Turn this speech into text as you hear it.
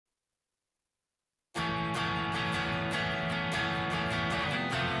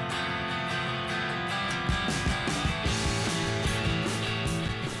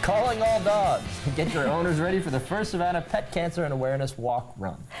calling all dogs. Get your owners ready for the first Savannah Pet Cancer and Awareness Walk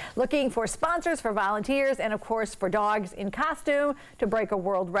Run. Looking for sponsors, for volunteers, and of course for dogs in costume to break a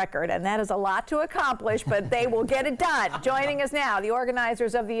world record. And that is a lot to accomplish, but they will get it done. Joining us now, the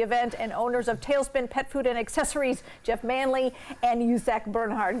organizers of the event and owners of TailsSpin Pet Food and Accessories, Jeff Manley and Jusak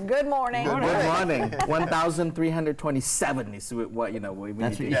Bernhard. Good morning. Good morning. 1,327 is what, we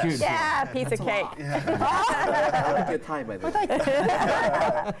need to huge. Yeah, piece of cake. I like your tie, by the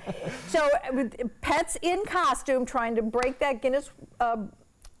way. So, pets in costume trying to break that Guinness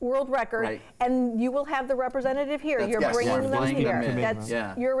World Record, right. And you will have the representative here. You're bringing them here. That's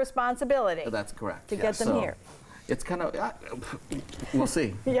your responsibility. That's correct. To get them here. It's kind of, we'll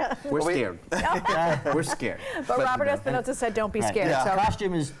see. Yeah. We're scared. We're scared. But Robert Espinosa said don't be scared. Yeah. So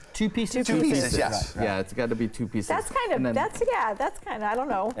Costume is two pieces? Two pieces, yes. Right. Yeah, it's got to be two pieces. That's kind of, I don't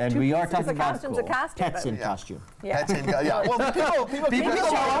know. And we are talking about pets in costume. Yeah. Pets in costume. Yeah. Well, people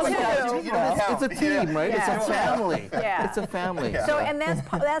it's a team, right? Yeah. It's a family. Yeah. It's a family. So, and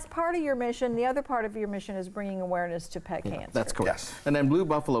that's part of your mission. The other part of your mission is bringing awareness to pet cancer. That's correct. Yes. And then Blue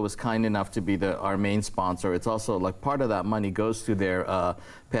Buffalo was kind enough to be our main sponsor. It's also like part of that money goes to their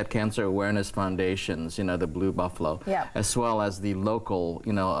Pet Cancer Awareness Foundations, the Blue Buffalo, as well as the local,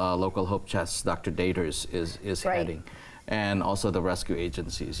 local Hope Chest, Dr. Daters is heading. And also the rescue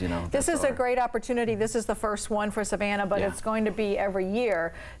agencies, This is a great opportunity. This is the first one for Savannah, but it's going to be every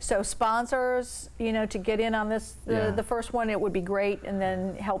year. So sponsors, to get in on this, the first one, it would be great, and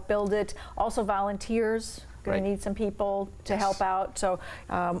then help build it. Also volunteers, going to need some people to help out. So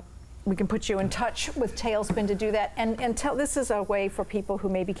we can put you in touch with TailsSpin to do that. And this is a way for people who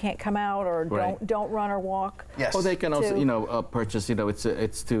maybe can't come out or don't run or walk. Yes. Or they can also, purchase,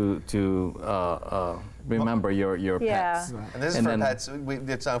 it's to remember your pets. Right. And this is for pets.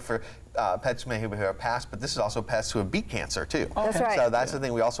 It's not for pets who have passed, but this is also pets who have beat cancer too. Okay. That's right. So that's the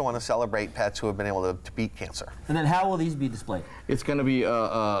thing. We also want to celebrate pets who have been able to beat cancer. And then how will these be displayed? It's going to be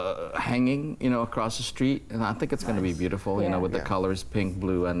hanging, across the street, and I think it's going to be beautiful, with the colors pink,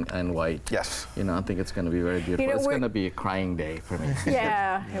 blue, and white. Yes. I think it's going to be very beautiful. It's going to be a crying day for me.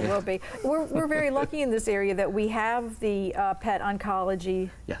 Yeah, it will be. We're very lucky in this area that we have the pet oncology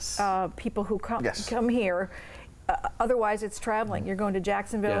people who come here. Otherwise, it's traveling. You're going to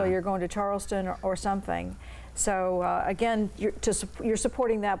Jacksonville or you're going to Charleston or something. So again, you're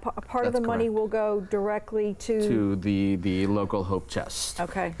supporting that. Part of the money will go directly to the local Hope Chest.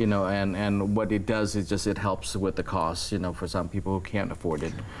 Okay. And what it does is just it helps with the cost. For some people who can't afford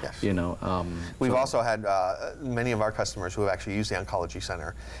it. Yes. We've also had many of our customers who have actually used the oncology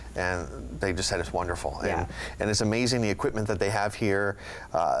center, and they just said it's wonderful. And it's amazing the equipment that they have here.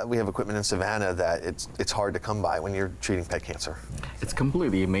 We have equipment in Savannah that it's hard to come by when you're treating pet cancer. It's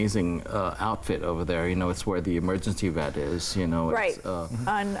completely amazing outfit over there. It's where the emergency vet is, Right.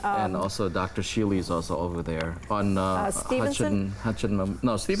 And also Dr. Shealy is also over there on Stevenson?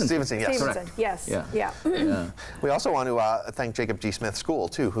 Stevenson. Yes. Stevenson, yes. Yeah. We also want to thank Jacob G. Smith School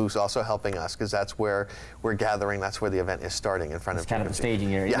too, who's also helping us, because that's where we're gathering. That's where the event is starting in front of. It's kind of the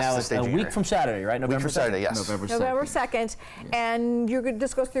staging area. Yes, now it's a week from Saturday, right? November 2nd. Yes. November 2nd, and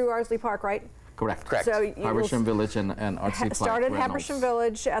this goes through Ardsley Park, right? Correct. So Habersham Village and Ardsley Park. Start at Habersham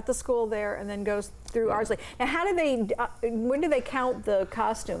Village at the school there, and then goes through Ardsley. Now, how do they? When do they count the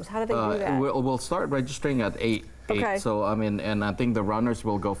costumes? How do they do that? We'll start registering at 8. Okay. So and I think the runners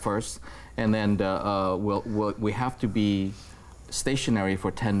will go first, and then we have to be stationary for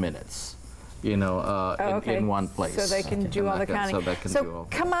 10 minutes. In one place. So they can do all the counting. So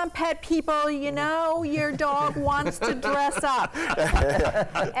come on, pet people, your dog wants to dress up.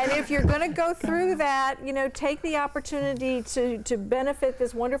 And if you're going to go through that, take the opportunity to benefit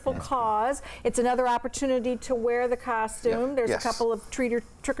this wonderful cause. It's another opportunity to wear the costume. There's a couple of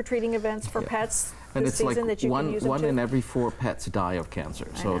trick-or-treating events for pets this season that you can use them one in every 4 pets die of cancer,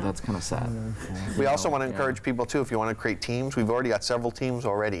 so that's kind of sad. We also want to encourage people too, if you want to create teams. We've already got several teams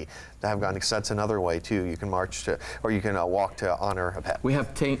already that have gone, because that's another way too. You can march to, or you can walk to honor a pet. We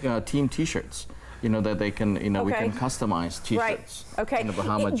have team T-shirts. That they can, we can customize T-shirts. Right. Okay.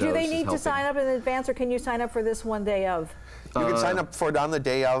 Do they need to sign up in advance, or can you sign up for this one day of? You can sign up for it on the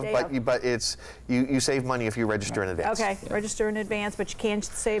day of, but it's you save money if you register in advance. Okay, register in advance, but you can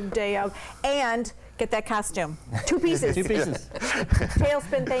save day of and get that costume. 2 pieces. 2 pieces.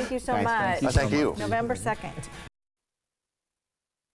 TailsSpin, thank you so much. Thank you. November 2nd.